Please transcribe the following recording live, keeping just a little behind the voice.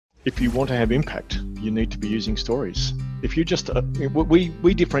if you want to have impact, you need to be using stories. If you just,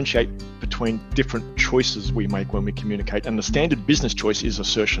 we differentiate between different choices we make when we communicate, and the standard business choice is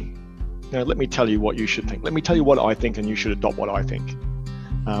assertion. Now, let me tell you what you should think. Let me tell you what I think, and you should adopt what I think.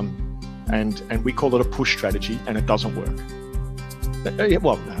 And we call it a push strategy, and it doesn't work.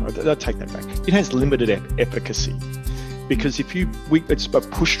 Well, no, I'll take that back. It has limited efficacy. Because it's a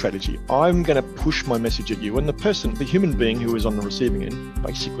push strategy. I'm going to push my message at you, and the human being who is on the receiving end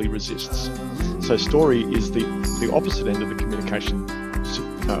basically resists. So story is the opposite end of the communication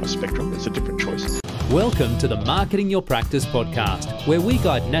spectrum. It's a different choice. Welcome to the Marketing Your Practice podcast, where we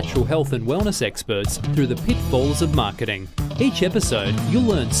guide natural health and wellness experts through the pitfalls of marketing. Each episode, you'll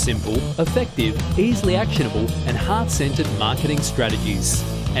learn simple, effective, easily actionable, and heart-centered marketing strategies.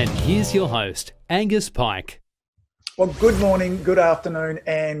 And here's your host, Angus Pyke. Well, good morning, good afternoon,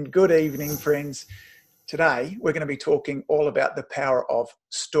 and good evening, friends. Today, we're going to be talking all about the power of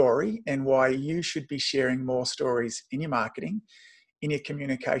story and why you should be sharing more stories in your marketing, in your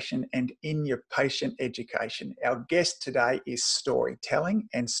communication, and in your patient education. Our guest today is storytelling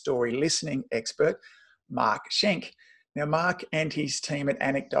and story listening expert, Mark Schenk. Now, Mark and his team at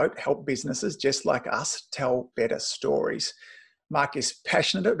Anecdote help businesses just like us tell better stories. Mark is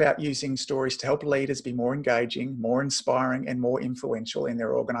passionate about using stories to help leaders be more engaging, more inspiring, and more influential in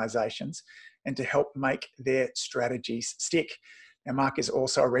their organizations, and to help make their strategies stick. Now, Mark is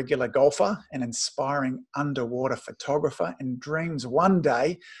also a regular golfer, an inspiring underwater photographer, and dreams one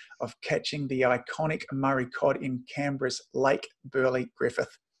day of catching the iconic Murray cod in Canberra's Lake Burley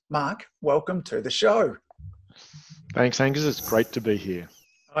Griffith. Mark, welcome to the show. Thanks, Angus. It's great to be here.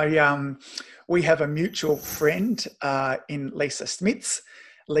 We have a mutual friend in Lisa Smits.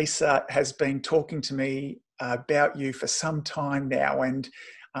 Lisa has been talking to me about you for some time now, and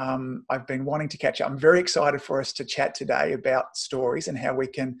I've been wanting to catch up. I'm very excited for us to chat today about stories and how we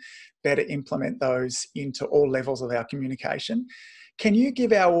can better implement those into all levels of our communication. Can you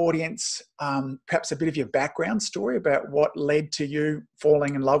give our audience perhaps a bit of your background story about what led to you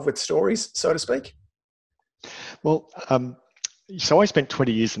falling in love with stories, so to speak? Well, so I spent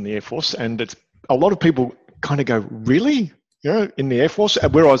 20 years in the Air Force, and it's a lot of people kind of go, really? In the Air Force,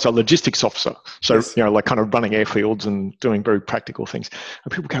 where I was a logistics officer. So, Yes. Like kind of running airfields and doing very practical things.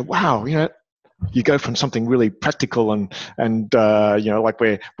 And people go, wow, you go from something really practical and like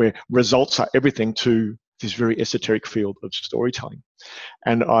where results are everything to this very esoteric field of storytelling.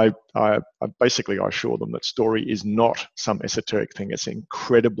 And I basically assure them that story is not some esoteric thing. It's an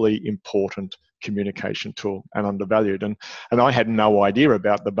incredibly important communication tool and undervalued. And I had no idea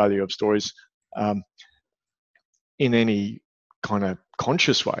about the value of stories in any kind of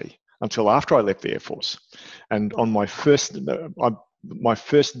conscious way until after I left the Air Force. And on my first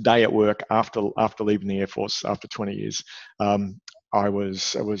day at work after leaving the Air Force after 20 years, I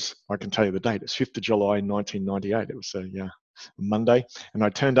can tell you the date. It's 5th of July, 1998. It was a Monday, and I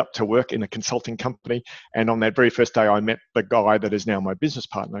turned up to work in a consulting company. And on that very first day, I met the guy that is now my business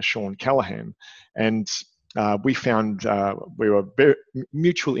partner, Sean Callahan. And we found we were very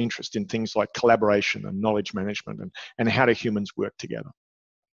mutual interest in things like collaboration and knowledge management and how do humans work together.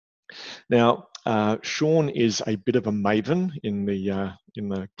 Now, Sean is a bit of a maven in the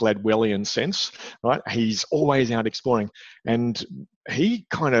Gladwellian sense, right? He's always out exploring, and he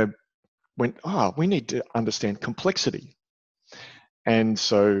kind of went, we need to understand complexity. And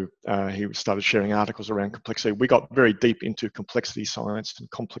so he started sharing articles around complexity. We got very deep into complexity science and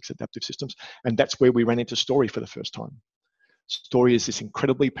complex adaptive systems, and that's where we ran into story for the first time. Story is this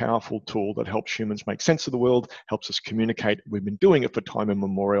incredibly powerful tool that helps humans make sense of the world, helps us communicate. We've been doing it for time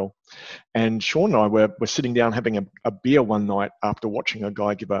immemorial. And Sean and I were sitting down having a beer one night after watching a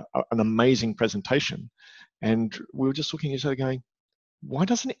guy give an amazing presentation. And we were just looking at each other going, why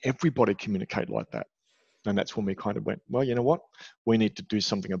doesn't everybody communicate like that? And that's when we kind of went, well, you know what? We need to do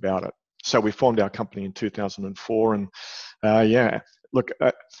something about it. So we formed our company in 2004. And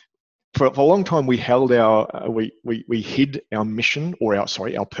for a long time, we held we hid our mission or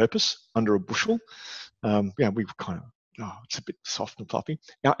our purpose under a bushel. We kind of, it's a bit soft and fluffy.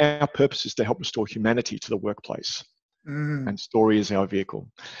 Our purpose is to help restore humanity to the workplace. And story is our vehicle.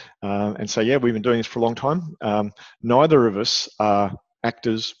 And so, we've been doing this for a long time. Neither of us are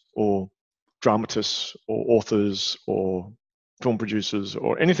actors or dramatists or authors or film producers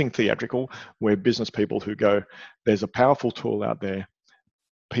or anything theatrical. We're business people who go, there's a powerful tool out there.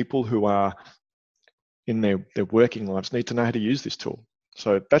 People who are in their working lives need to know how to use this tool.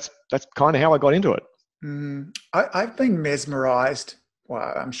 So that's kind of how I got into it. I've been mesmerized,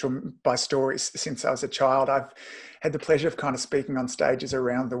 well, I'm sure, by stories since I was a child. I've had the pleasure of kind of speaking on stages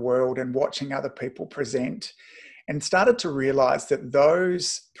around the world and watching other people present. and started to realize that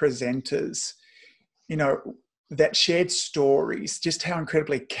those presenters, you know, that shared stories, just how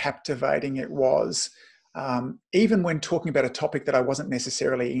incredibly captivating it was. Even when talking about a topic that I wasn't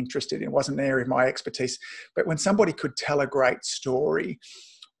necessarily interested in, wasn't an area of my expertise, but when somebody could tell a great story,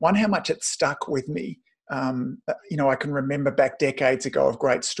 one, how much it stuck with me. You know, I can remember back decades ago of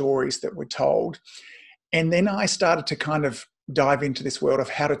great stories that were told. And then I started to kind of dive into this world of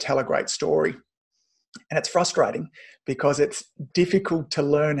how to tell a great story. And it's frustrating because it's difficult to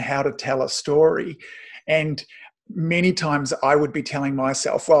learn how to tell a story. And many times I would be telling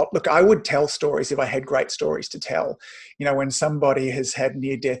myself, well, look, I would tell stories if I had great stories to tell. You know, when somebody has had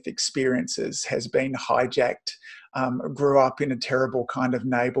near-death experiences, has been hijacked, grew up in a terrible kind of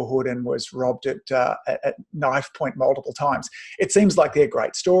neighborhood and was robbed at knife point multiple times. It seems like they're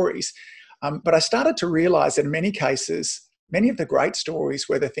great stories. But I started to realize that in many cases, many of the great stories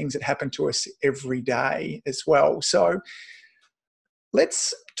were the things that happen to us every day as well. So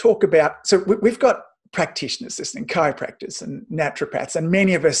let's talk about, so we've got practitioners listening, chiropractors and naturopaths, and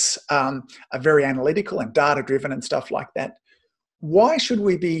many of us are very analytical and data-driven and stuff like that. Why should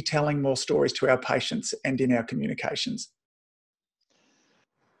we be telling more stories to our patients and in our communications?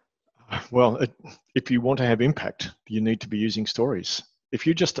 Well, if you want to have impact, you need to be using stories. If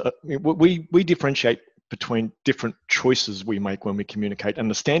you just, we differentiate between different choices we make when we communicate,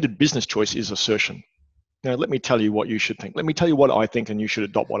 and the standard business choice is assertion. Now, let me tell you what you should think. Let me tell you what I think, and you should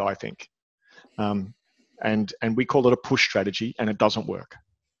adopt what I think. And we call it a push strategy, and it doesn't work.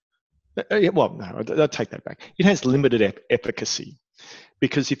 Well, no, I'll take that back. It has limited efficacy,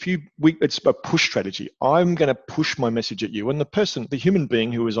 because it's a push strategy. I'm going to push my message at you, and the human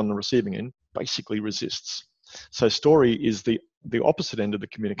being who is on the receiving end basically resists. So story is the opposite end of the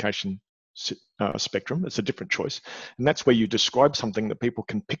communication spectrum. It's a different choice, and that's where you describe something that people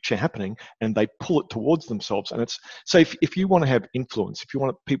can picture happening, and they pull it towards themselves. And it's so if you want to have influence, if you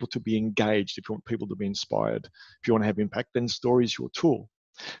want people to be engaged, if you want people to be inspired, if you want to have impact, then story is your tool.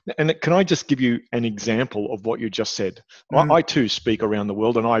 And can I just give you an example of what you just said? I too speak around the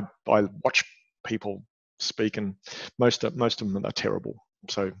world, and I watch people speak, and most of them are terrible.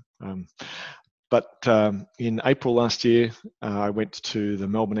 So but in April last year, I went to the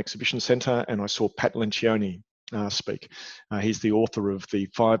Melbourne Exhibition Centre, and I saw Pat Lencioni speak. He's the author of the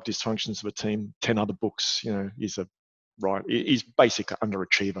 5 Dysfunctions of a Team, 10 other books. You know, he's basically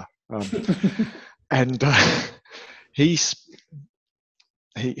underachiever. And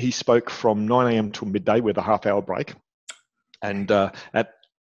he spoke from 9 a.m. till midday with a half-hour break. And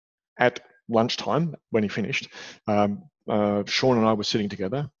at lunchtime, when he finished, Sean and I were sitting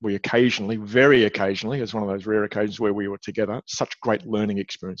together. We occasionally, very occasionally, it's one of those rare occasions where we were together, such great learning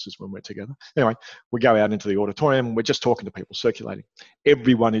experiences when we're together. Anyway, we go out into the auditorium, and we're just talking to people, circulating.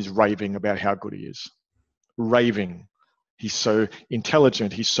 Everyone is raving about how good he is. Raving. He's so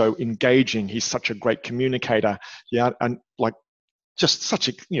intelligent. He's so engaging. He's such a great communicator. Yeah, and like just such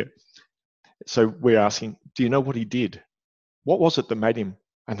a, you know. So we're asking, do you know what he did? What was it that made him?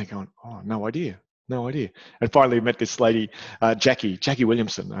 And they're going, oh, no idea. No idea. And finally we met this lady, Jackie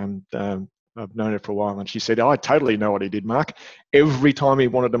Williamson, and I've known her for a while, and she said, I totally know what he did, Mark. Every time he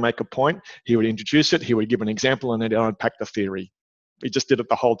wanted to make a point, he would introduce it, he would give an example, and then unpack the theory. He just did it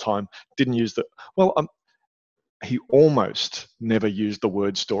the whole time. Didn't use he almost never used the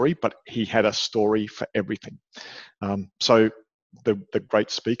word story, but he had a story for everything. So the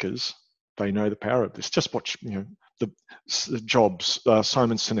great speakers, they know the power of this. Just watch, you know, the Jobs,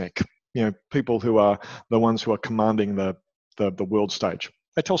 Simon Sinek, you know, people who are the ones who are commanding the world stage.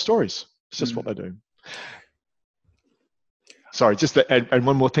 They tell stories. It's just what they do. Sorry, and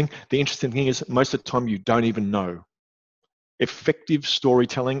one more thing. The interesting thing is most of the time you don't even know. Effective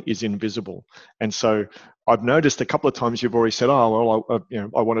storytelling is invisible. And so I've noticed a couple of times you've already said, oh, well,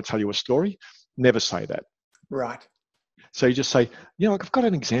 I want to tell you a story. Never say that. Right. So you just say, you know, I've got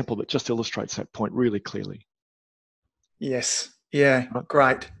an example that just illustrates that point really clearly. Yes. Yeah.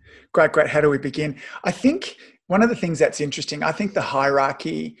 Great. How do we begin? I think one of the things that's interesting, I think the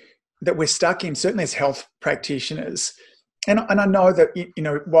hierarchy that we're stuck in, certainly as health practitioners, and I know that, you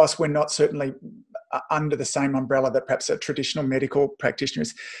know, whilst we're not certainly under the same umbrella that perhaps a traditional medical practitioner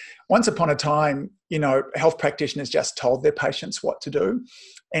is, once upon a time, you know, health practitioners just told their patients what to do.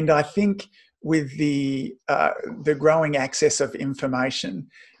 And I think with the growing access of information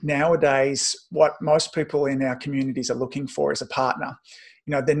nowadays, what most people in our communities are looking for is a partner.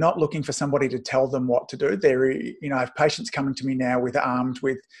 You know, they're not looking for somebody to tell them what to do. I have patients coming to me now armed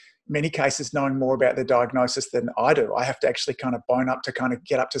with many cases knowing more about their diagnosis than I do. I have to actually kind of bone up to kind of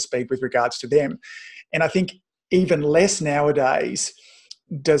get up to speed with regards to them. And I think even less nowadays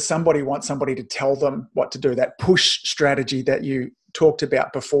does somebody want somebody to tell them what to do? That push strategy that you talked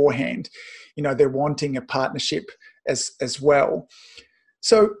about beforehand, they're wanting a partnership as well.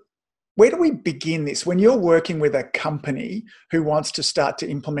 So where do we begin this? When you're working with a company who wants to start to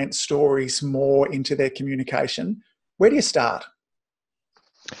implement stories more into their communication, where do you start?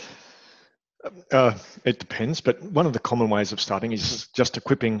 It depends, but one of the common ways of starting is just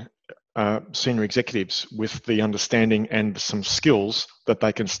equipping senior executives with the understanding and some skills that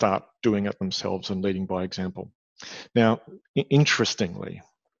they can start doing it themselves and leading by example. Now, interestingly,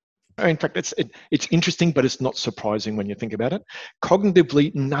 in fact, it's interesting, but it's not surprising when you think about it.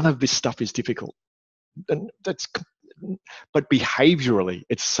 Cognitively, none of this stuff is difficult. But behaviorally,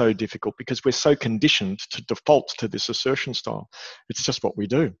 it's so difficult because we're so conditioned to default to this assertion style. It's just what we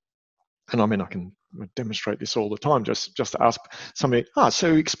do. And I mean, I can demonstrate this all the time. Just to ask somebody,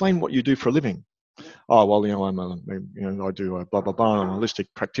 so explain what you do for a living. Oh, well, I do a blah, blah, blah. I'm a holistic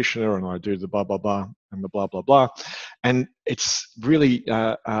practitioner and I do the blah, blah, blah and the blah, blah, blah. And it's really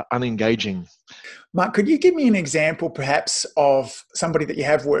unengaging. Mark, could you give me an example perhaps of somebody that you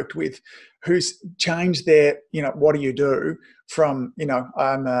have worked with who's changed their, what do you do from,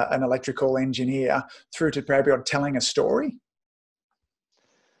 I'm an electrical engineer through to perhaps telling a story?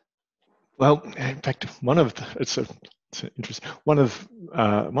 Well, in fact, one of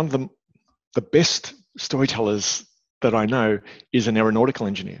the best storytellers that I know is an aeronautical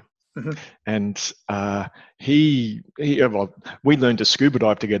engineer. Mm-hmm. And we learned to scuba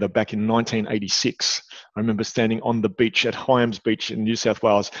dive together back in 1986. I remember standing on the beach at Hyams Beach in New South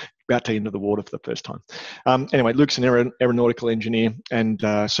Wales, about to enter the water for the first time. Anyway, Luke's an aeronautical engineer, and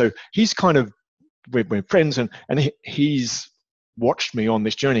so he's we're friends, and he's watched me on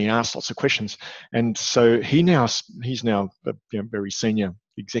this journey, asked lots of questions, and so he's now a very senior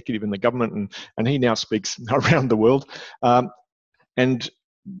executive in the government, and he now speaks around the world, and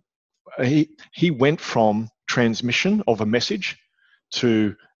he went from transmission of a message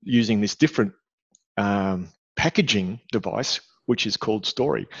to using this different packaging device, which is called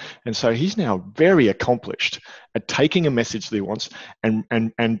story. And so he's now very accomplished at taking a message that he wants and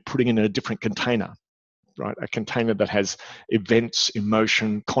putting it in a different container, right? A container that has events,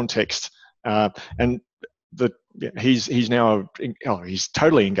 emotion, context, and he's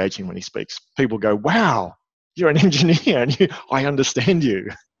totally engaging when he speaks. People go, "Wow, you're an engineer, and I understand you."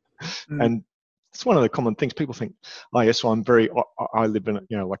 Mm. And it's one of the common things. People think, "Oh, yes, well, I live in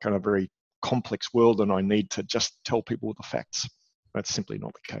a very complex world, and I need to just tell people the facts." That's simply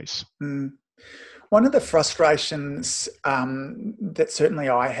not the case. Mm. One of the frustrations that certainly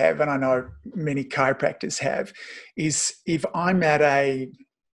I have, and I know many chiropractors have, is if I'm at a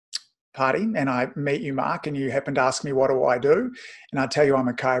party and I meet you, Mark, and you happen to ask me, what do I do? And I tell you I'm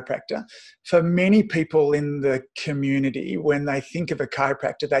a chiropractor. For many people in the community, when they think of a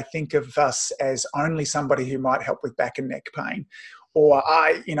chiropractor, they think of us as only somebody who might help with back and neck pain, or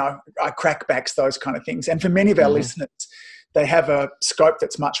I crack backs, those kind of things. And for many of our listeners, they have a scope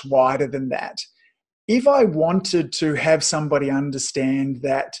that's much wider than that. If I wanted to have somebody understand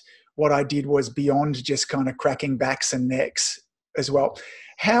that what I did was beyond just kind of cracking backs and necks as well,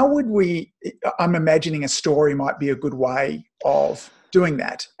 how would I'm imagining a story might be a good way of doing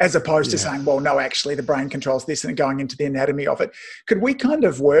that, as opposed to saying, well, no, actually the brain controls this, and going into the anatomy of it. Could we kind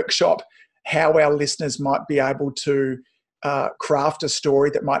of workshop how our listeners might be able to craft a story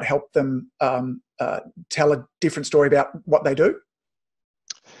that might help them tell a different story about what they do?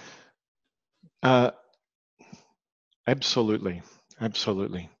 Absolutely.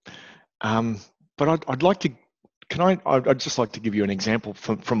 But I'd just like to give you an example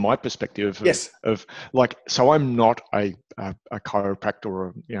from my perspective of so I'm not a chiropractor or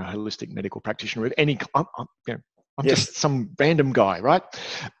a holistic medical practitioner of any. I'm just some random guy, right?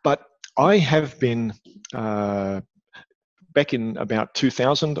 But I have been. Back in about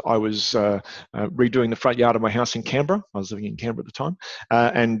 2000, I was redoing the front yard of my house in Canberra. I was living in Canberra at the time,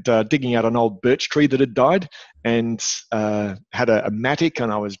 and digging out an old birch tree that had died, and had a matic,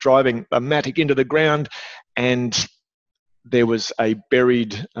 and I was driving a matic into the ground, and there was a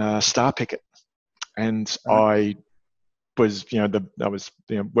buried star picket, and I was, the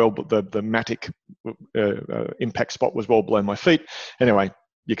matic impact spot was well below my feet. Anyway,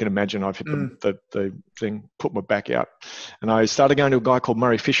 you can imagine I've hit the thing, put my back out. And I started going to a guy called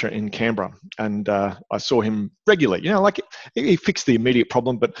Murray Fisher in Canberra. And I saw him regularly. He fixed the immediate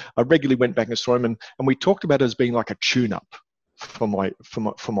problem, but I regularly went back and saw him. And we talked about it as being like a tune-up for my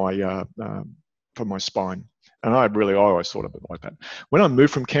spine. And I always thought of it like that. When I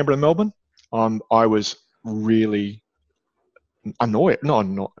moved from Canberra to Melbourne, I was really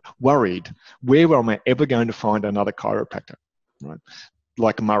worried. Where am I ever going to find another chiropractor? Right?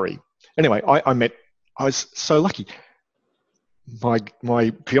 like Murray. Anyway, I was so lucky.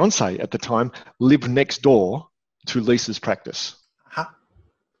 My fiance at the time lived next door to Lisa's practice. Huh?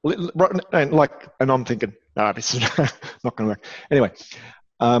 And I'm thinking, this is not going to work. Anyway,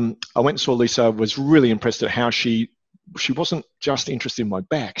 I went and saw Lisa. Was really impressed at how she wasn't just interested in my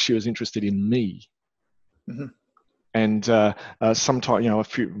back; she was interested in me. Mm-hmm. And sometime, a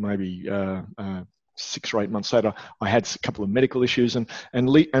few, maybe 6 or 8 months later, I had a couple of medical issues, and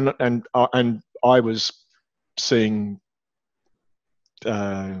I was seeing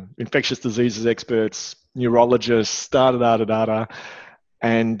infectious diseases experts, neurologists,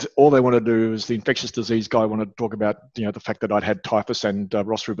 and all they wanted to do was, the infectious disease guy wanted to talk about the fact that I'd had typhus and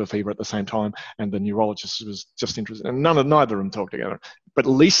Ross River fever at the same time, and the neurologist was just interested, and neither of them talked together. But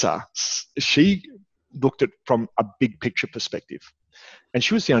Lisa, she looked at from a big picture perspective, and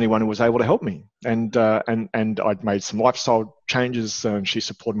she was the only one who was able to help me. And I'd made some lifestyle changes, and she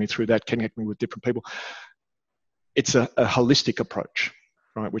supported me through that, connecting me with different people. It's a holistic approach,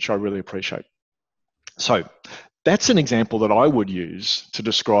 right, which I really appreciate. So that's an example that I would use to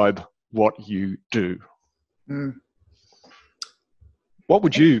describe what you do. Mm. What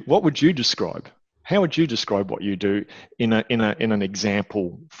would you describe? How would you describe what you do in an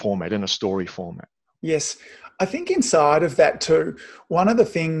example format, in a story format? Yes, I think inside of that too, one of the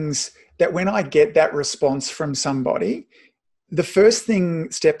things that when I get that response from somebody, the first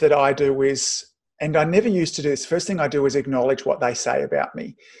step that I do is, and I never used to do this, first thing I do is acknowledge what they say about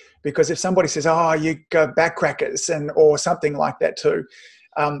me. Because if somebody says, oh, you go backcrackers, or something like that too,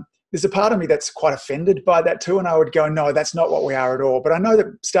 there's a part of me that's quite offended by that too. And I would go, no, that's not what we are at all. But I know that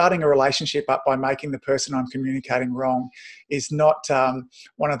starting a relationship up by making the person I'm communicating wrong is not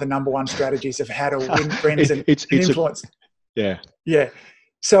one of the number one strategies of how to win friends and influence. Yeah.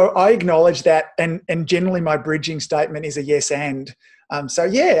 So I acknowledge that. And generally my bridging statement is a yes and. So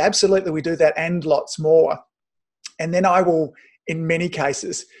yeah, absolutely, we do that and lots more. And then I will, in many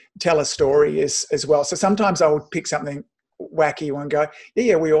cases, tell a story as well. So sometimes I will pick something wacky and go,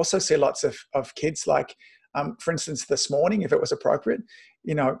 yeah, we also see lots of kids, like, for instance, this morning, if it was appropriate,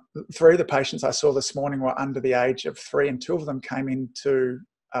 3 of the patients I saw this morning were under the age of 3, and 2 of them came into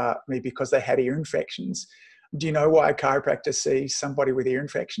me because they had ear infections. Do you know why a chiropractor sees somebody with ear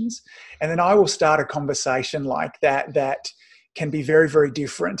infections? And then I will start a conversation like that can be very, very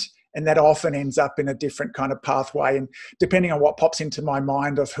different. And that often ends up in a different kind of pathway. And depending on what pops into my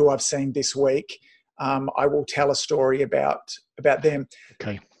mind of who I've seen this week, I will tell a story about them.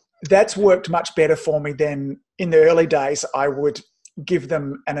 Okay. That's worked much better for me than in the early days. I would give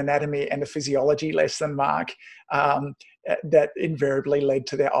them an anatomy and a physiology lesson, Mark, that invariably led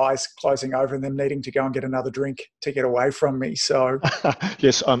to their eyes closing over and them needing to go and get another drink to get away from me. So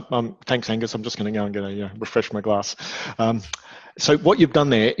yes, thanks, Angus. I'm just going to go and get refresh my glass. So what you've done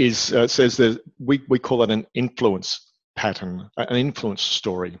there is says that we call it an influence pattern, an influence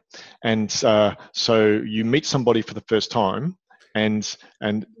story. And so you meet somebody for the first time, and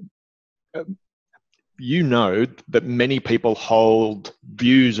you know that many people hold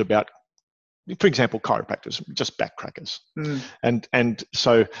views about, for example, chiropractors, just backcrackers. Mm. And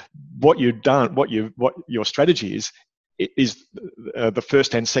so what you've done, what your strategy is the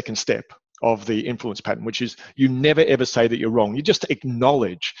first and second step of the influence pattern, which is you never ever say that you're wrong. You just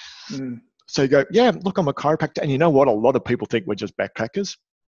acknowledge. Mm. So you go, yeah, look, I'm a chiropractor, and you know what? A lot of people think we're just backcrackers,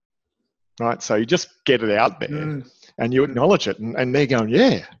 right? So you just get it out there, and you acknowledge it, and they're going,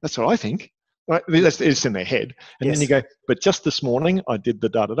 yeah, that's what I think. Right? It's in their head, and yes. Then you go, but just this morning I did the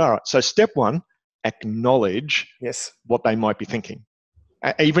da-da-da. So step 1, acknowledge what they might be thinking.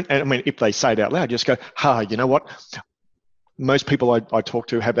 If they say it out loud, just go, you know what? Most people I talk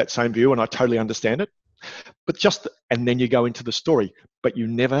to have that same view, and I totally understand it. But and then you go into the story, but you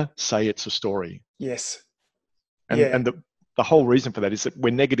never say it's a story. Yes. And the whole reason for that is that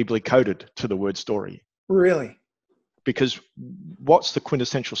we're negatively coded to the word story. Really? Because what's the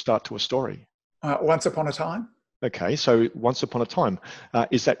quintessential start to a story? Once upon a time. Okay, so once upon a time,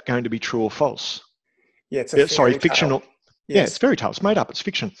 is that going to be true or false? Yeah, it's fictional. Yes. Yeah, it's fairy tale. It's made up. It's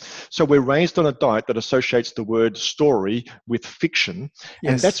fiction. So we're raised on a diet that associates the word story with fiction.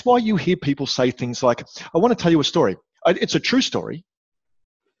 Yes. And that's why you hear people say things like, I want to tell you a story. It's a true story.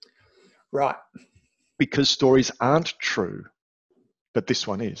 Right. Because stories aren't true, but this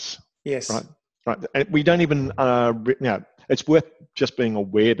one is. Yes. Right. And we don't even, it's worth just being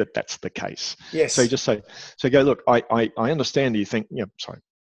aware that that's the case. Yes. So you just say, go, look, I understand you think,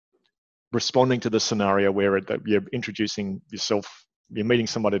 responding to the scenario where you're introducing yourself, you're meeting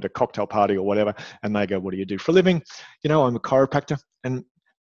somebody at a cocktail party or whatever, and they go, what do you do for a living? I'm a chiropractor. And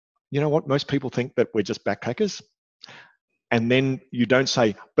you know what? Most people think that we're just backpackers. And then you don't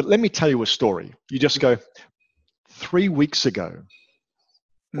say, but let me tell you a story. You just go, 3 weeks ago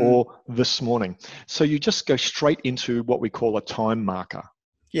or this morning. So you just go straight into what we call a time marker.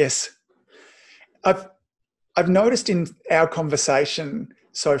 Yes. I've noticed in our conversation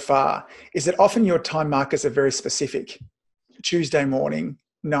so far is that often your time markers are very specific. Tuesday morning,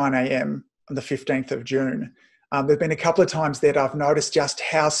 9 a.m. on the 15th of June. There've been a couple of times that I've noticed just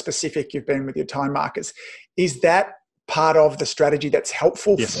how specific you've been with your time markers. Is that part of the strategy that's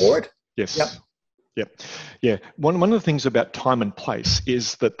helpful for it? Yes. Yep. Yeah. One of the things about time and place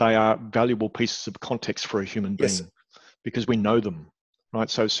is that they are valuable pieces of context for a human being because we know them, right?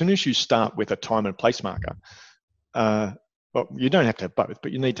 So as soon as you start with a time and place marker, well, you don't have to have both,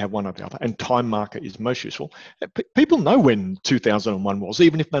 but you need to have one or the other. And time marker is most useful. People know when 2001 was,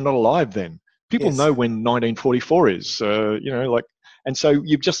 even if they're not alive then. People know when 1944 is, and so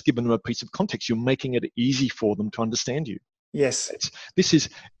you've just given them a piece of context. You're making it easy for them to understand you. Yes.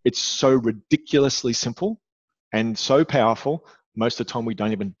 It's so ridiculously simple and so powerful. Most of the time we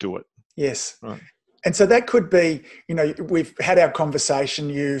don't even do it. Yes. Right. And so that could be, we've had our conversation,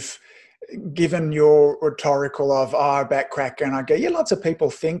 you've given your rhetorical of, back cracker, and I go, lots of people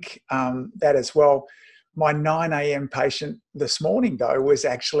think that as well. My 9 a.m. patient this morning, though, was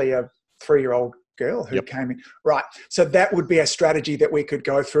actually a 3-year-old girl who came in. Right. So that would be a strategy that we could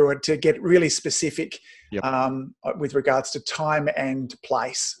go through it to get really specific with regards to time and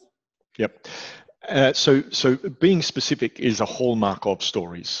place. Yep. So being specific is a hallmark of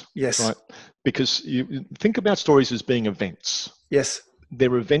stories. Yes. Right? Because you think about stories as being events. Yes.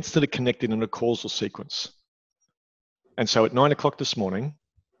 They're events that are connected in a causal sequence. And so at 9 o'clock this morning,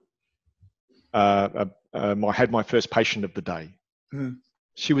 I had my first patient of the day. Mm.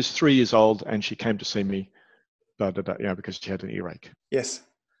 She was 3 years old and she came to see me, because she had an earache. Yes.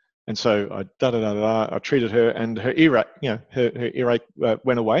 And so I treated her, and her earache, her earache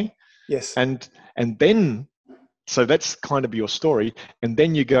went away. Yes. And then, so that's kind of your story. And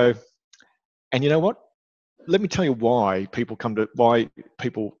then you go, and you know what? Let me tell you why people come to see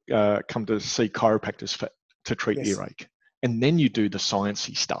chiropractors to treat earache. And then you do the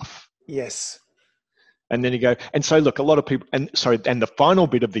sciencey stuff. Yes. And then you go, and so look, a lot of people, and the final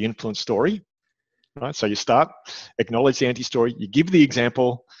bit of the influence story, right? So you start, acknowledge the anti-story, you give the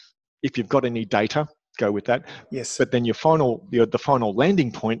example. If you've got any data, go with that. Yes. But then the final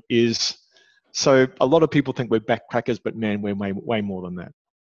landing point is, so a lot of people think we're backcrackers, but man, we're way more than that.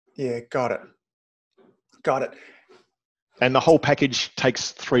 Yeah, got it. And the whole package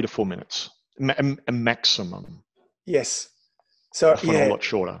takes 3 to 4 minutes, a maximum. Yes. So often a lot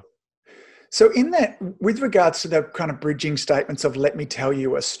shorter. So in that, with regards to the kind of bridging statements of let me tell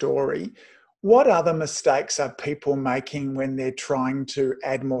you a story, what other mistakes are people making when they're trying to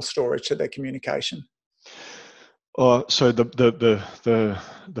add more story to their communication? So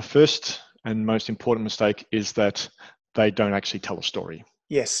the first and most important mistake is that they don't actually tell a story.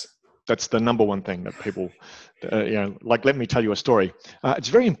 Yes. That's the number one thing that people, let me tell you a story. It's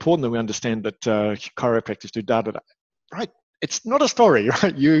very important that we understand that chiropractors do da. Right? It's not a story,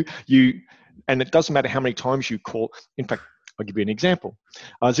 right? And it doesn't matter how many times you call. In fact, I'll give you an example.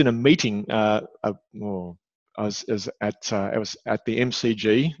 I was in a meeting. I was at the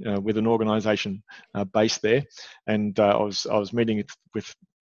MCG with an organisation based there, and I was meeting with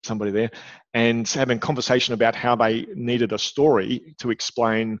somebody there and having a conversation about how they needed a story to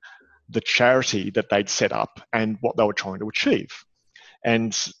explain the charity that they'd set up and what they were trying to achieve.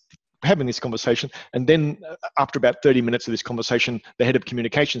 And having this conversation, and then after about 30 minutes of this conversation, the head of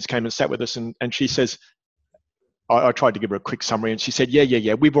communications came and sat with us, and she says, I tried to give her a quick summary, and she said,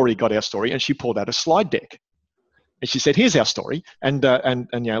 yeah, we've already got our story. And she pulled out a slide deck. And she said, here's our story. And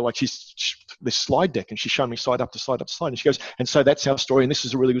she's this slide deck, and she's showing me slide up to slide up to slide. And she goes, and so that's our story, and this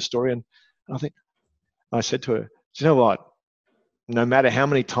is a really good story. And I said to her, do you know what? No matter how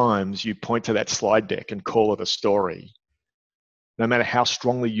many times you point to that slide deck and call it a story, no matter how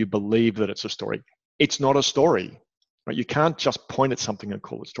strongly you believe that it's a story, it's not a story. Right? You can't just point at something and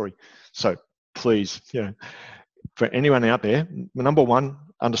call it a story. So please, for anyone out there, number one,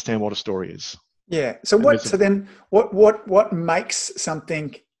 understand what a story is. Yeah. So what makes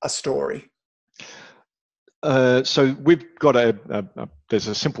something a story? So we've got there's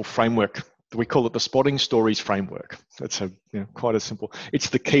a simple framework. We call it the Spotting Stories Framework. That's quite a simple. It's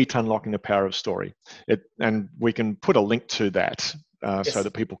the key to unlocking the power of story. And we can put a link to that so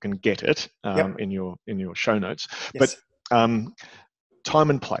that people can get it in your show notes. Yes. But time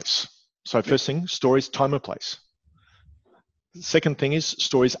and place. So first thing, stories, time and place. Second thing is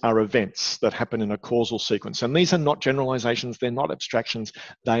stories are events that happen in a causal sequence. And these are not generalizations. They're not abstractions.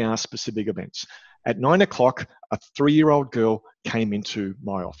 They are specific events. At 9 o'clock, a 3-year-old girl came into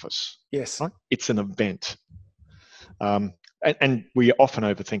my office. Yes. Right? It's an event. And we often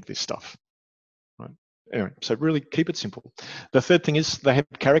overthink this stuff. Right? Anyway, so really keep it simple. The third thing is they have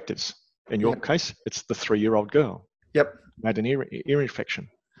characters. In your case, it's the 3-year-old girl. Yep. Had an ear infection.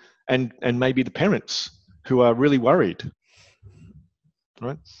 And maybe the parents who are really worried.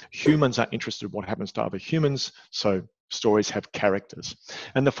 Right? Humans are interested in what happens to other humans, so stories have characters.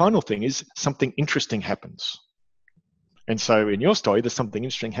 And the final thing is something interesting happens. And so in your story, there's something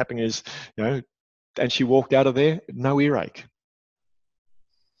interesting happening is, and she walked out of there, no earache.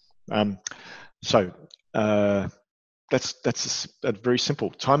 So that's very simple.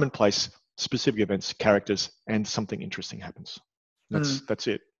 Time and place, specific events, characters, and something interesting happens. That's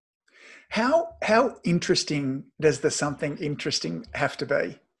it. How interesting does the something interesting have to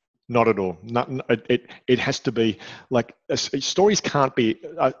be? Not at all. It has to be like stories can't be.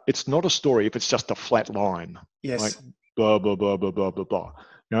 It's not a story if it's just a flat line. Yes. Like blah blah blah blah blah blah blah.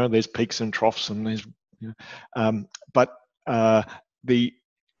 There's peaks and troughs, and there's. But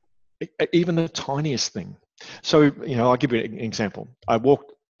even the tiniest thing. So I'll give you an example. I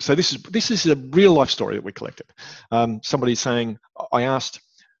walked. So this is a real life story that we collected. Somebody saying, I asked,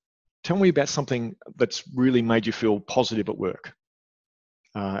 tell me about something that's really made you feel positive at work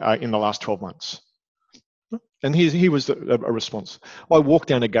in the last 12 months. And here was a response. I walked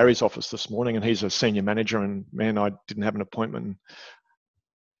down to Gary's office this morning, and he's a senior manager, and man, I didn't have an appointment.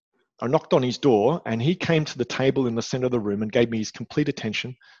 I knocked on his door, and he came to the table in the center of the room and gave me his complete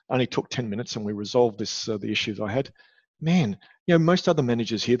attention. Only took 10 minutes, and we resolved the issues I had. Man, most other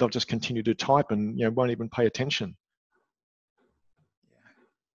managers here, they'll just continue to type and won't even pay attention.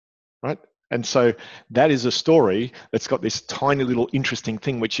 Right? And so that is a story that's got this tiny little interesting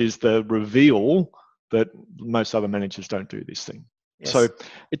thing, which is the reveal that most other managers don't do this thing. Yes. So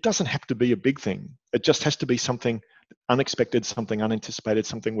it doesn't have to be a big thing. It just has to be something unexpected, something unanticipated,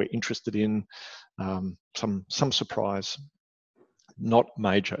 something we're interested in, some surprise, not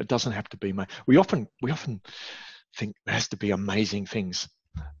major. It doesn't have to be major. We often think it has to be amazing things.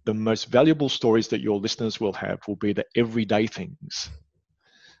 The most valuable stories that your listeners will have will be the everyday things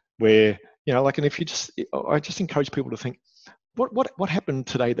where, and if I just encourage people to think, what happened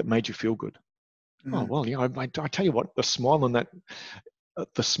today that made you feel good? Oh, well, I tell you what, the smile on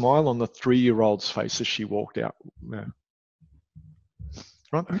the 3-year-old's face as she walked out. Yeah.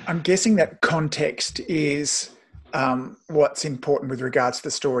 Right. I'm guessing that context is what's important with regards to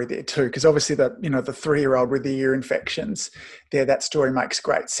the story there too, because obviously the 3-year-old with the ear infections there, that story makes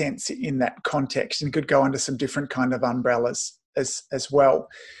great sense in that context and could go under some different kind of umbrellas as well.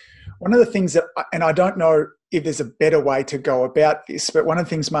 One of the things that, and I don't know if there's a better way to go about this, but one of the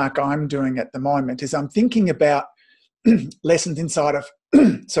things, Mark, I'm doing at the moment is I'm thinking about lessons inside of,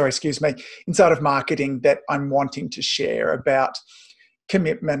 inside of marketing that I'm wanting to share about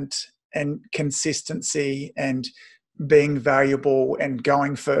commitment and consistency and being valuable and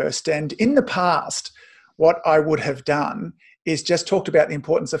going first. And in the past, what I would have done is just talked about the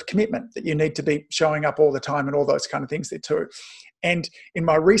importance of commitment, that you need to be showing up all the time and all those kind of things there too. And in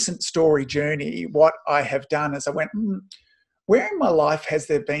my recent story journey, what I have done is I went, where in my life has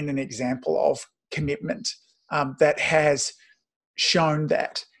there been an example of commitment that has shown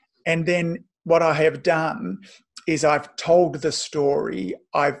that? And then what I have done is I've told the story.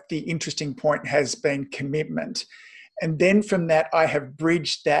 The interesting point has been commitment. And then from that, I have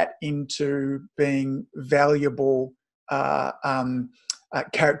bridged that into being valuable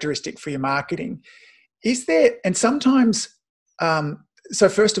characteristic for your marketing. Is there, and sometimes, so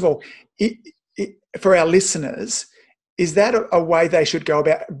first of all, for our listeners, is that a way they should go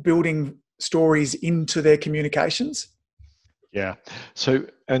about building stories into their communications? Yeah. So,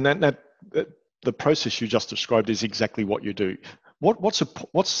 and that the process you just described is exactly what you do. What's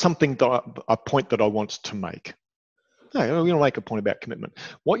something a point that I want to make? No, you're going to make a point about commitment.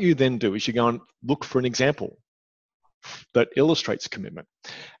 What you then do is you go and look for an example that illustrates commitment.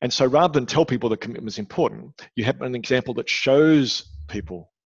 And so rather than tell people that commitment is important, you have an example that shows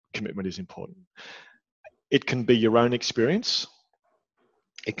people commitment is important. It can be your own experience.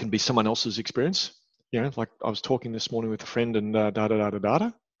 It can be someone else's experience. Like I was talking this morning with a friend and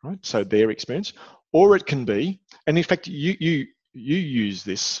right? So their experience. Or it can be, and in fact, you use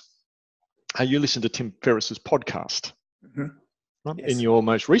this, you listen to Tim Ferriss's podcast. Mm-hmm. Right? Yes. In your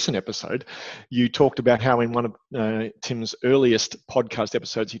most recent episode, you talked about how in one of Tim's earliest podcast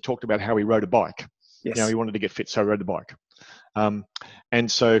episodes, he talked about how he rode a bike. Yes. He wanted to get fit, so he rode the bike.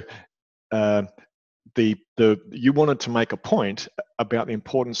 And so you wanted to make a point about the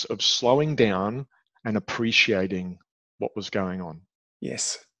importance of slowing down and appreciating what was going on.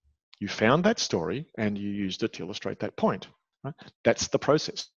 Yes. You found that story and you used it to illustrate that point. Right? That's the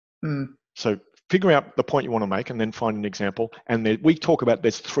process. So figure out the point you want to make and then find an example. And then we talk about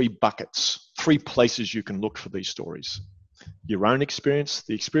there's 3 buckets, 3 places you can look for these stories. Your own experience,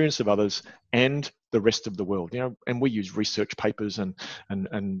 the experience of others, and the rest of the world. And we use research papers and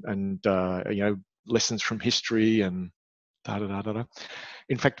lessons from history and da da da da da.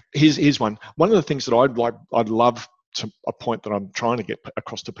 In fact, here's one. One of the things that I'd love to a point that I'm trying to get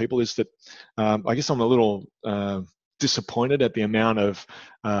across to people is that I guess I'm a little disappointed at the amount of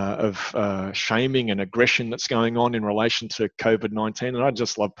shaming and aggression that's going on in relation to COVID-19, and I'd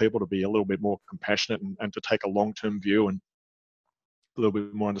just love people to be a little bit more compassionate and to take a long-term view and a little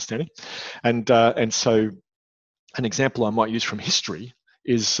bit more understanding. And so an example I might use from history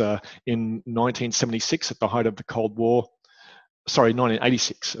is in 1976 at the height of the Cold War.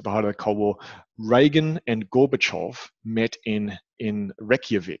 1986 at the height of the Cold War, Reagan and Gorbachev met in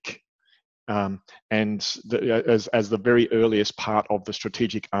Reykjavik, as the very earliest part of the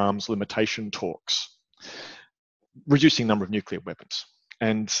strategic arms limitation talks, reducing number of nuclear weapons.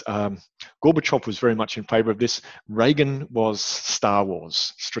 And Gorbachev was very much in favor of this. Reagan was Star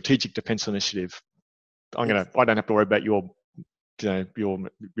Wars, Strategic Defense Initiative. I don't have to worry about your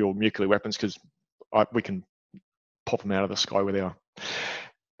nuclear weapons because we can pop them out of the sky where they are.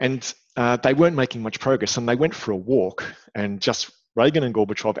 And they weren't making much progress, and they went for a walk, and just Reagan and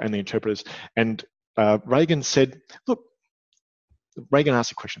Gorbachev and the interpreters. And Reagan said, look, Reagan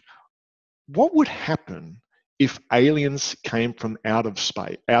asked a question: what would happen if aliens came from outer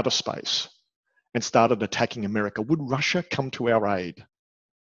space and started attacking America? Would Russia come to our aid?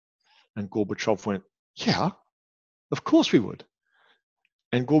 And Gorbachev went, yeah, of course we would.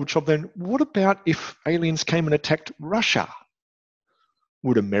 And Gorbachev then, what about if aliens came and attacked Russia?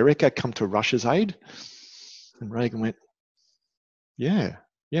 Would America come to Russia's aid? And Reagan went, yeah,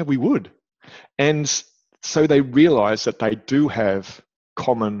 we would. And so they realized that they do have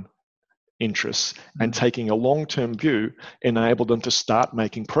common interests, and taking a long-term view enabled them to start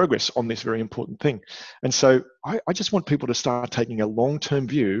making progress on this very important thing. And so I just want people to start taking a long-term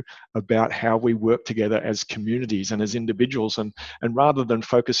view about how we work together as communities and as individuals, and rather than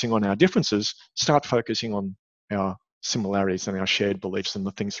focusing on our differences, start focusing on our similarities and our shared beliefs and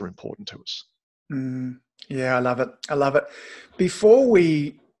the things that are important to us. Yeah, I love it. Before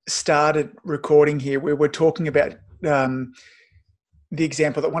we started recording here, we were talking about the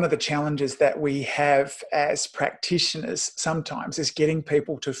example that one of the challenges that we have as practitioners sometimes is getting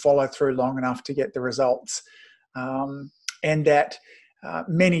people to follow through long enough to get the results. And that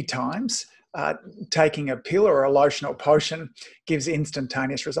many times taking a pill or a lotion or potion gives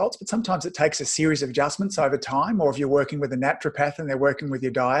instantaneous results, but sometimes it takes a series of adjustments over time. Or if you're working with a naturopath and they're working with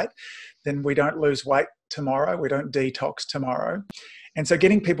your diet, then we don't lose weight tomorrow, we don't detox tomorrow. And so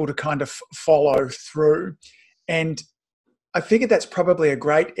getting people to kind of follow through. And I figured that's probably a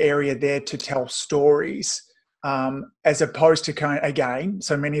great area there to tell stories, as opposed to again,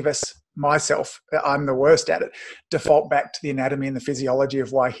 so many of us, myself, I'm the worst at it, default back to the anatomy and the physiology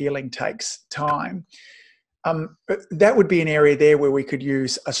of why healing takes time. That would be an area there where we could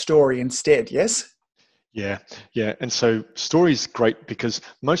use a story instead, yes? Yeah. And so story's great because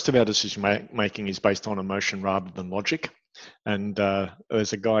most of our decision making is based on emotion rather than logic. And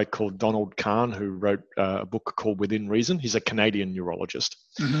there's a guy called Donald Kahn who wrote a book called Within Reason. He's a Canadian neurologist,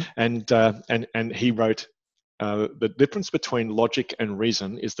 and he wrote the difference between logic and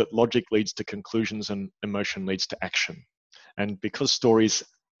reason is that logic leads to conclusions and emotion leads to action. And because stories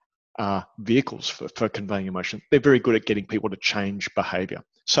are vehicles for conveying emotion, they're very good at getting people to change behavior.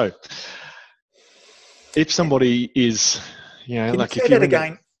 So if somebody is, like if you're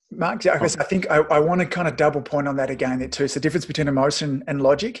again. Mark, I think I want to kind of double point on that again there too. It's the difference between emotion and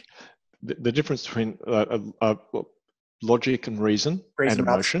logic. The difference between logic and reason and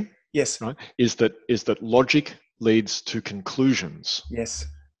emotion, yes, right, is that logic leads to conclusions. Yes.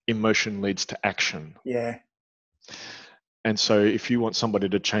 Emotion leads to action. Yeah. And so if you want somebody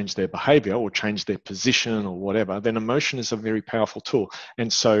to change their behavior or change their position or whatever, then emotion is a very powerful tool.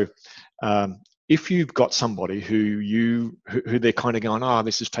 And so if you've got somebody who they're kind of going,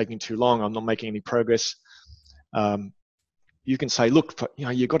 this is taking too long, I'm not making any progress, you can say, look,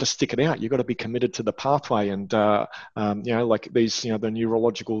 you've got to stick it out. You've got to be committed to the pathway. And, like these, the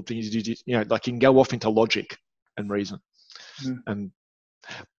neurological things, like you can go off into logic and reason.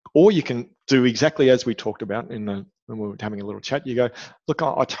 Or you can do exactly as we talked about when we were having a little chat. You go, look,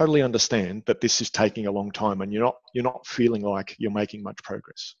 I totally understand that this is taking a long time and you're not feeling like you're making much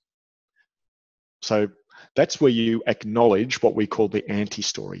progress. So that's where you acknowledge what we call the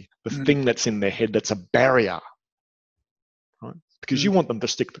anti-story, the thing that's in their head that's a barrier. Right? because you want them to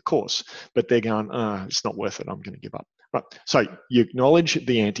stick the course, but they're going, it's not worth it, I'm going to give up. Right. So you acknowledge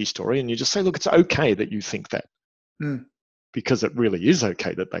the anti-story and you just say, look, it's okay that you think that, because it really is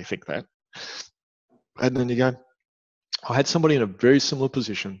okay that they think that. And then you go, I had somebody in a very similar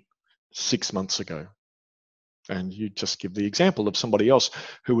position 6 months ago. And you just give the example of somebody else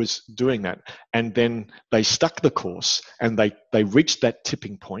who was doing that. And then they stuck the course and they reached that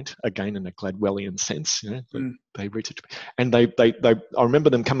tipping point, again in a Gladwellian sense, they reached it. And I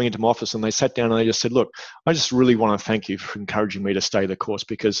remember them coming into my office and they sat down and they just said, look, I just really want to thank you for encouraging me to stay the course,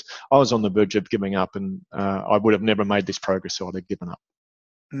 because I was on the verge of giving up and I would have never made this progress if I'd have given up.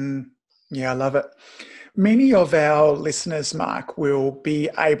 Yeah, I love it. Many of our listeners, Mark, will be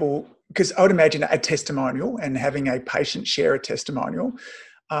able, because I would imagine a testimonial and having a patient share a testimonial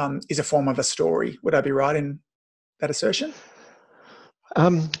is a form of a story. Would I be right in that assertion?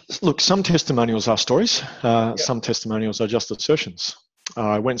 Look, some testimonials are stories. Some testimonials are just assertions.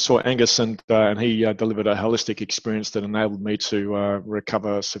 I went and saw Angus and he delivered a holistic experience that enabled me to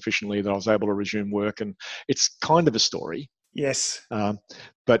recover sufficiently that I was able to resume work. And it's kind of a story. Yes.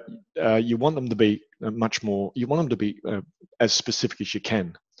 But you want them to be much more, you want them to be as specific as you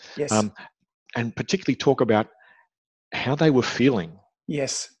can. Yes. And particularly talk about how they were feeling.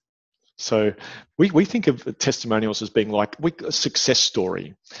 Yes. So we think of testimonials as being like a success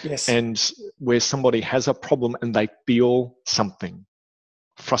story. Yes. And where somebody has a problem and they feel something,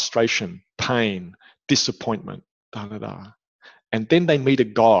 frustration, pain, disappointment, and then they meet a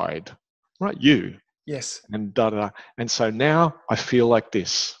guide, right? You. Yes. And and so now I feel like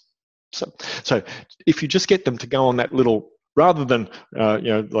this. So if you just get them to go on that little, rather than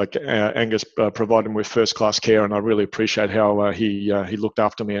like Angus provided them with first class care, and I really appreciate how he looked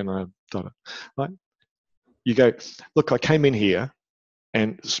after me, and right? You go, look, I came in here,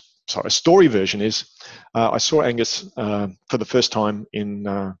 and sorry, a story version is I saw Angus for the first time in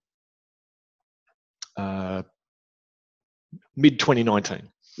mid 2019.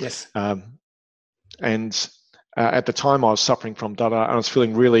 Yes. And at the time I was suffering from and I was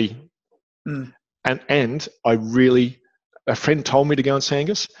feeling really, and I really, a friend told me to go and see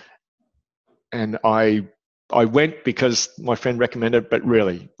Angus, and I went because my friend recommended, but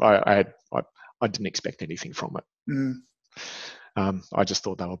really I didn't expect anything from it. I just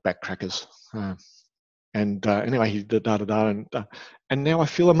thought they were backcrackers. And anyway, he did and now I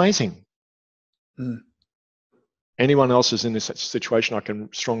feel amazing. Anyone else is in this situation, I can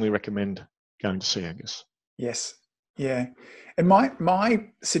strongly recommend going to see Angus. Yes. Yeah. And my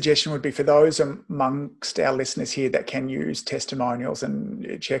suggestion would be for those amongst our listeners here that can use testimonials,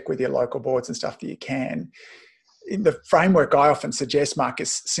 and check with your local boards and stuff that you can. In the framework I often suggest, Mark,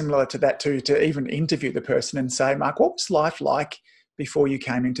 is similar to that too, to even interview the person and say, Mark, what was life like before you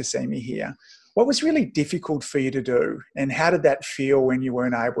came in to see me here? What was really difficult for you to do? And how did that feel when you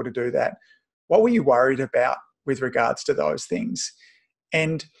weren't able to do that? What were you worried about with regards to those things?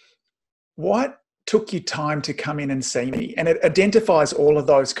 And what took you time to come in and see me? And it identifies all of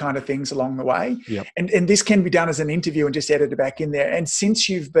those kind of things along the way. Yep. And this can be done as an interview and just edit it back in there. And since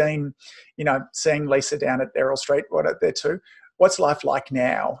you've been, seeing Lisa down at Errol Street, there too, what's life like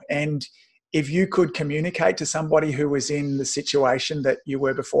now? And if you could communicate to somebody who was in the situation that you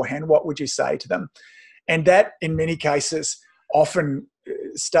were beforehand, what would you say to them? And that, in many cases, often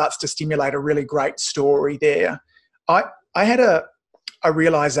starts to stimulate a really great story there. I had a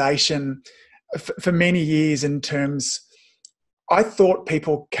realization for many years in terms, I thought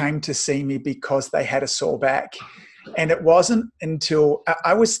people came to see me because they had a sore back. And it wasn't until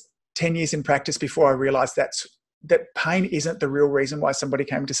I was 10 years in practice before I realized that pain isn't the real reason why somebody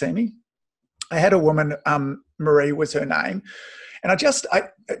came to see me. I had a woman, Marie was her name, and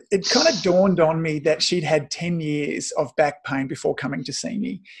it kind of dawned on me that she'd had 10 years of back pain before coming to see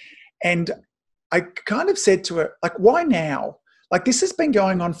me. And I kind of said to her, like, why now? Like, this has been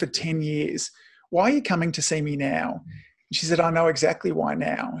going on for 10 years. Why are you coming to see me now? She said, I know exactly why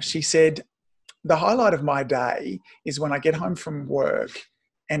now. She said, the highlight of my day is when I get home from work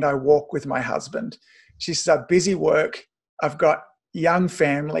and I walk with my husband. She says, I'm busy work. I've got young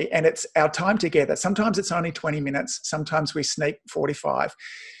family and it's our time together. Sometimes it's only 20 minutes. Sometimes we sneak 45.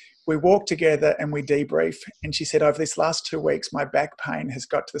 We walk together and we debrief. And she said, over this last 2 weeks, my back pain has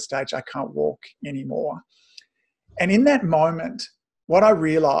got to the stage I can't walk anymore. And in that moment, what I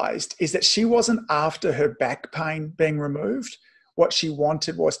realized is that she wasn't after her back pain being removed. What she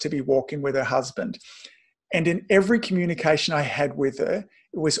wanted was to be walking with her husband. And in every communication I had with her,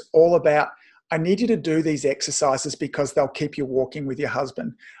 it was all about, I need you to do these exercises because they'll keep you walking with your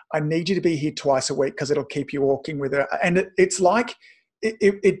husband. I need you to be here twice a week because it'll keep you walking with her. And it's like,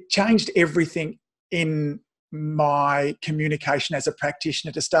 it changed everything in my communication as a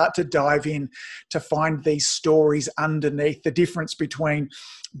practitioner, to start to dive in, to find these stories underneath, the difference between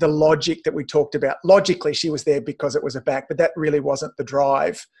the logic that we talked about. Logically, she was there because it was a back, but that really wasn't the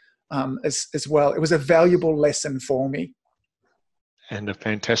drive as well. It was a valuable lesson for me. And a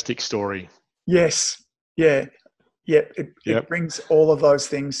fantastic story. Yes. Yeah. Yeah. It brings all of those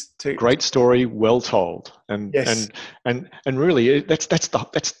things to great story, well told. And yes. and really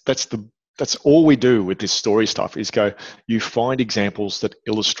that's all we do with this story stuff is go, you find examples that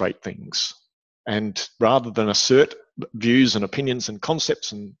illustrate things. And rather than assert views and opinions and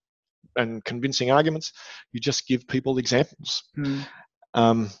concepts and convincing arguments, you just give people examples.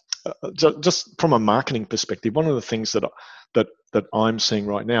 Just from a marketing perspective, one of the things that I'm seeing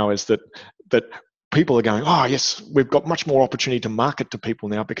right now is that people are going, oh yes, we've got much more opportunity to market to people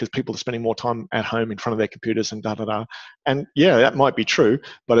now because people are spending more time at home in front of their computers and da-da-da. And yeah, that might be true,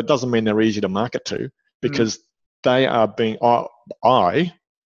 but it doesn't mean they're easy to market to, because they are being, I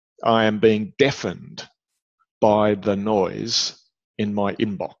am being deafened by the noise in my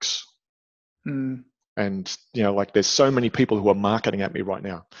inbox. And, like there's so many people who are marketing at me right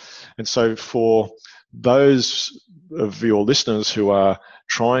now. And so for those of your listeners who are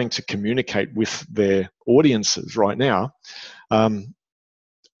trying to communicate with their audiences right now, in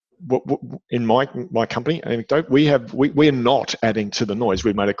my company, Anecdote, we are not adding to the noise.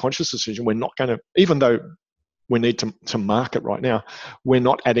 We've made a conscious decision. We're not going to, even though we need to market right now, we're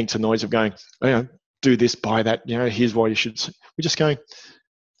not adding to noise of going, do this, buy that, here's why you should. We're just going,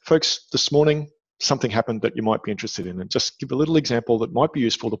 folks, this morning, something happened that you might be interested in, and just give a little example that might be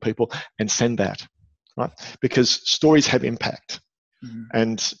useful to people and send that, right? Because stories have impact.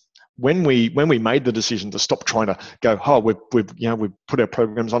 And when we made the decision to stop trying to go, we've put our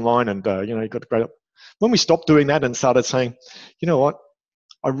programs online and you've got to great. When we stopped doing that and started saying, you know what,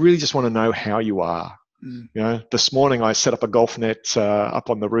 I really just want to know how you are. This morning I set up a golf net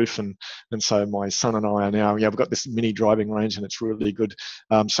up on the roof, and so my son and I are now, we've got this mini driving range and it's really good.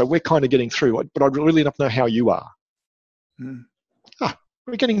 So we're kind of getting through, but I really don't know how you are.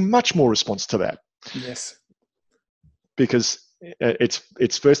 We're getting much more response to that. Yes. Because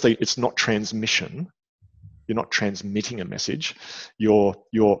it's firstly, it's not transmission. You're not transmitting a message. You're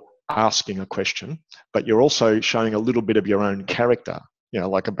asking a question, but you're also showing a little bit of your own character.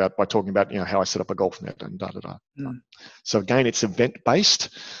 Like by talking about, how I set up a golf net and da-da-da. So again, it's event-based.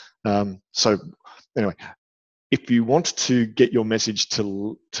 So anyway, if you want to get your message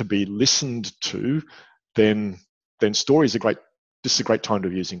to be listened to, then story is this is a great time to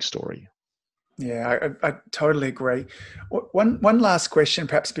be using story. Yeah, I totally agree. One last question,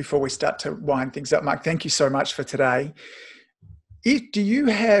 perhaps before we start to wind things up, Mark. Thank you so much for today. Do you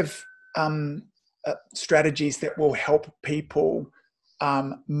have strategies that will help people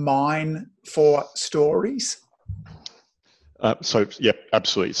mine for stories? So yeah,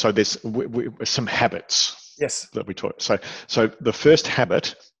 absolutely. So there's some habits. Yes. That we taught. So the first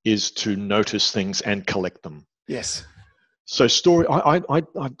habit is to notice things and collect them. Yes. So story, I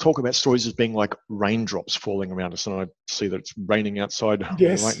talk about stories as being like raindrops falling around us, and I see that it's raining outside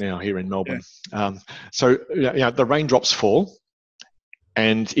right now here in Melbourne. Yeah. So the raindrops fall,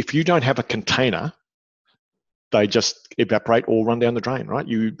 and if you don't have a container, they just evaporate or run down the drain, right?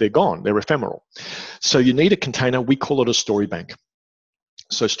 They're gone, they're ephemeral. So you need a container. We call it a story bank.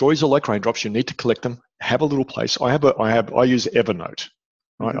 So stories are like raindrops. You need to collect them, have a little place. I use Evernote,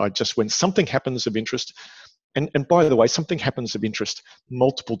 right? I just, when something happens of interest, and by the way, something happens of interest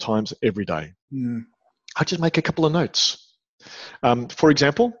multiple times every day. I just make a couple of notes. For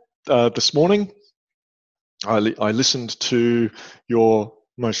example, this morning, I listened to your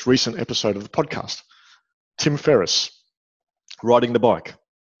most recent episode of the podcast. Tim Ferriss, riding the bike.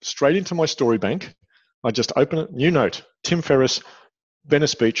 Straight into my story bank. I just open it, new note. Tim Ferriss,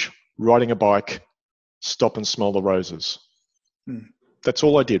 Venice Beach, riding a bike, stop and smell the roses. That's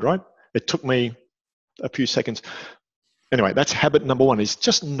all I did, right? It took me a few seconds. Anyway, that's habit number one, is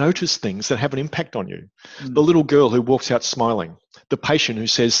just notice things that have an impact on you. The little girl who walks out smiling, the patient who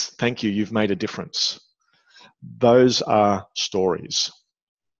says, thank you, you've made a difference. Those are stories.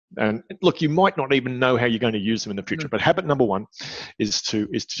 And look, you might not even know how you're going to use them in the future, but habit number one is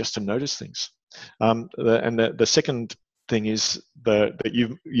just to notice things. The second thing is that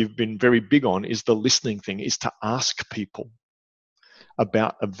you've been very big on is the listening thing, is to ask people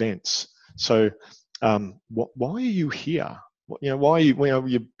about events. So why are you here? Why are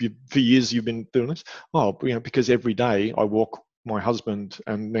you for years you've been doing this? Oh, because every day I walk my husband,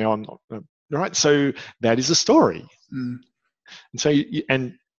 and now I'm not, right. So that is a story.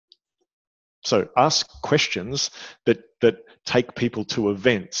 And so ask questions that that take people to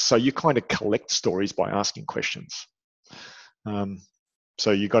events. So you kind of collect stories by asking questions.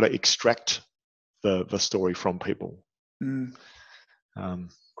 So you got to extract the story from people. Mm.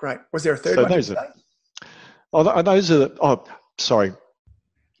 Great. Was there a third one? Sorry.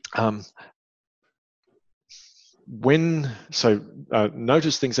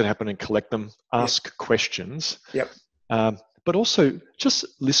 Notice things that happen and collect them. Ask questions. Yep. But also just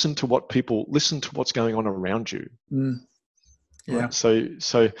listen to what's going on around you. Mm. Yeah. Right?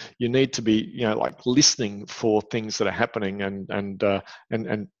 So you need to be, like listening for things that are happening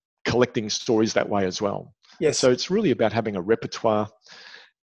and collecting stories that way as well. Yes. So it's really about having a repertoire,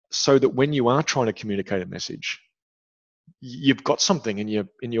 so that when you are trying to communicate a message, you've got something in your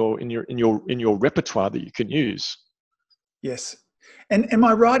repertoire that you can use. Yes. And am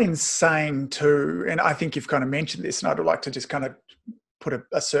I right in saying too, and I think you've kind of mentioned this, and I'd like to just kind of put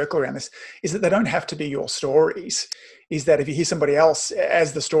a circle around this, is that they don't have to be your stories. Is that if you hear somebody else,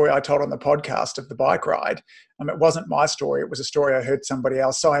 as the story I told on the podcast of the bike ride, it wasn't my story, it was a story I heard somebody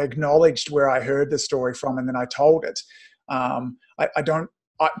else. So I acknowledged where I heard the story from, and then I told it. I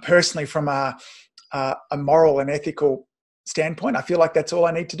personally, from a moral and ethical standpoint, I feel like that's all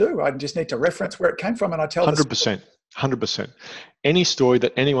I need to do. I just need to reference where it came from, and I tell 100%. 100%. Any story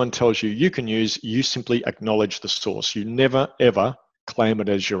that anyone tells you, you can use, you simply acknowledge the source. You never, ever claim it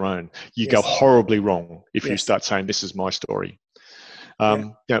as your own. You go horribly wrong if you start saying, this is my story.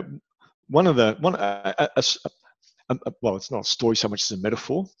 Well, it's not a story so much as a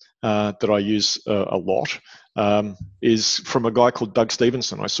metaphor that I use a lot, is from a guy called Doug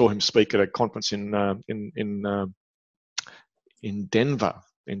Stevenson. I saw him speak at a conference in Denver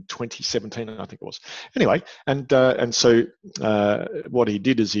in 2017, I think it was. Anyway, and so what he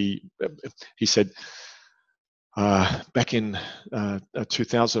did is he said, back in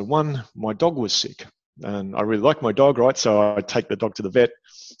 2001, my dog was sick, and I really like my dog, right? So I take the dog to the vet,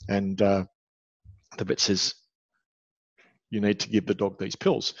 and the vet says, you need to give the dog these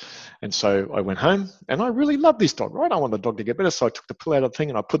pills. And so I went home, and I really love this dog, right? I want the dog to get better. So I took the pill out of the thing,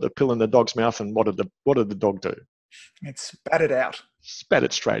 and I put the pill in the dog's mouth, and what did the dog do? It spat it out. Spat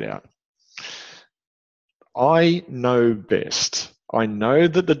it straight out. I know best. I know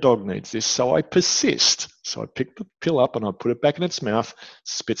that the dog needs this, so I persist. So I pick the pill up and I put it back in its mouth,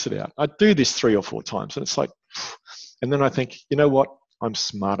 spits it out. I do this 3 or 4 times, and it's like, and then I think, you know what? I'm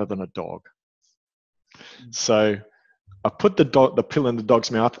smarter than a dog. So I put the pill in the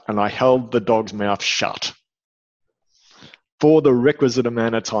dog's mouth, and I held the dog's mouth shut for the requisite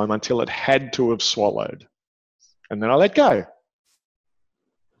amount of time until it had to have swallowed. And then I let go.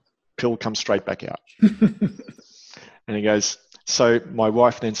 Pill comes straight back out. And he goes, so my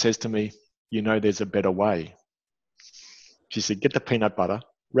wife then says to me, there's a better way. She said, get the peanut butter,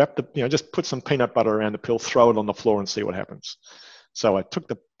 just put some peanut butter around the pill, throw it on the floor and see what happens. So I took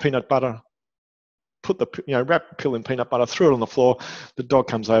the peanut butter, wrapped the pill in peanut butter, threw it on the floor. The dog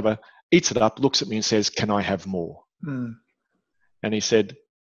comes over, eats it up, looks at me and says, can I have more? Mm. And he said,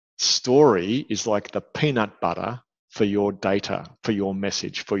 story is like the peanut butter for your data, for your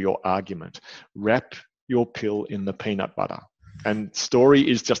message, for your argument. Wrap your pill in the peanut butter. And story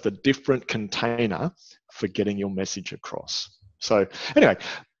is just a different container for getting your message across. So anyway,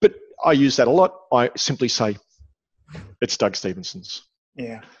 but I use that a lot. I simply say, it's Doug Stevenson's.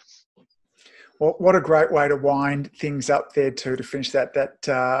 Yeah. Well, what a great way to wind things up there too, to finish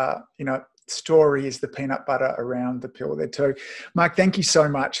that story is the peanut butter around the pill there too. Mark, thank you so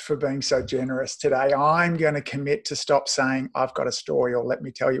much for being so generous today. I'm going to commit to stop saying I've got a story or let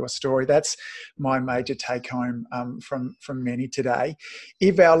me tell you a story. That's my major take home from many today.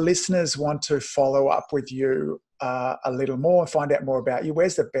 If our listeners want to follow up with you a little more, find out more about you,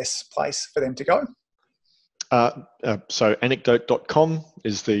 where's the best place for them to go? So Anecdote.com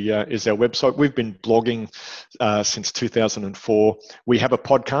is our website. We've been blogging since 2004. We have a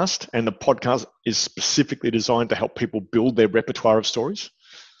podcast, and the podcast is specifically designed to help people build their repertoire of stories.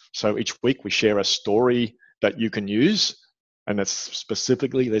 So each week we share a story that you can use, and that's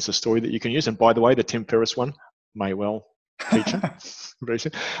specifically, there's a story that you can use. And by the way, the Tim Ferriss one may well feature very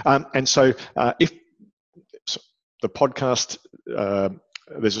soon. And so if the podcast,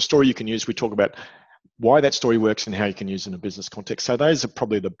 there's a story you can use. We talk about why that story works and how you can use it in a business context. So those are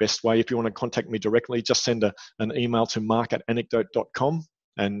probably the best way. If you want to contact me directly, just send an email to mark@anecdote.com.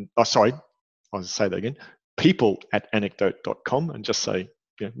 And, I'll say that again, people@anecdote.com, and just say,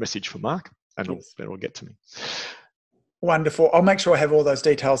 message for Mark, and it'll get to me. Wonderful. I'll make sure I have all those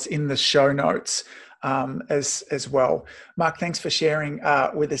details in the show notes as well. Mark, thanks for sharing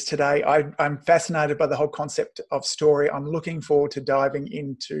with us today. I'm fascinated by the whole concept of story. I'm looking forward to diving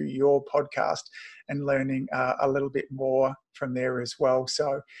into your podcast and learning a little bit more from there as well.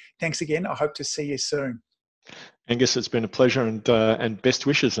 So thanks again. I hope to see you soon. Angus, it's been a pleasure, and best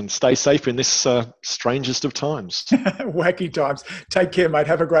wishes, and stay safe in this strangest of times. Wacky times. Take care, mate.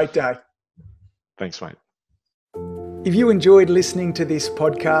 Have a great day. Thanks, mate. If you enjoyed listening to this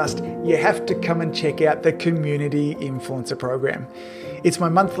podcast, you have to come and check out the Community Influencer Program. It's my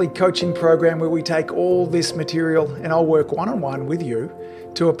monthly coaching program where we take all this material and I'll work one-on-one with you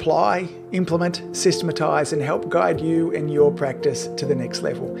to apply, implement, systematize, and help guide you and your practice to the next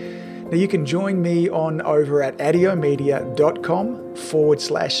level. Now you can join me on over at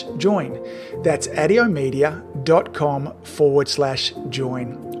adiomedia.com/join. That's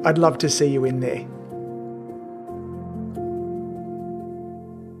adiomedia.com/join. I'd love to see you in there.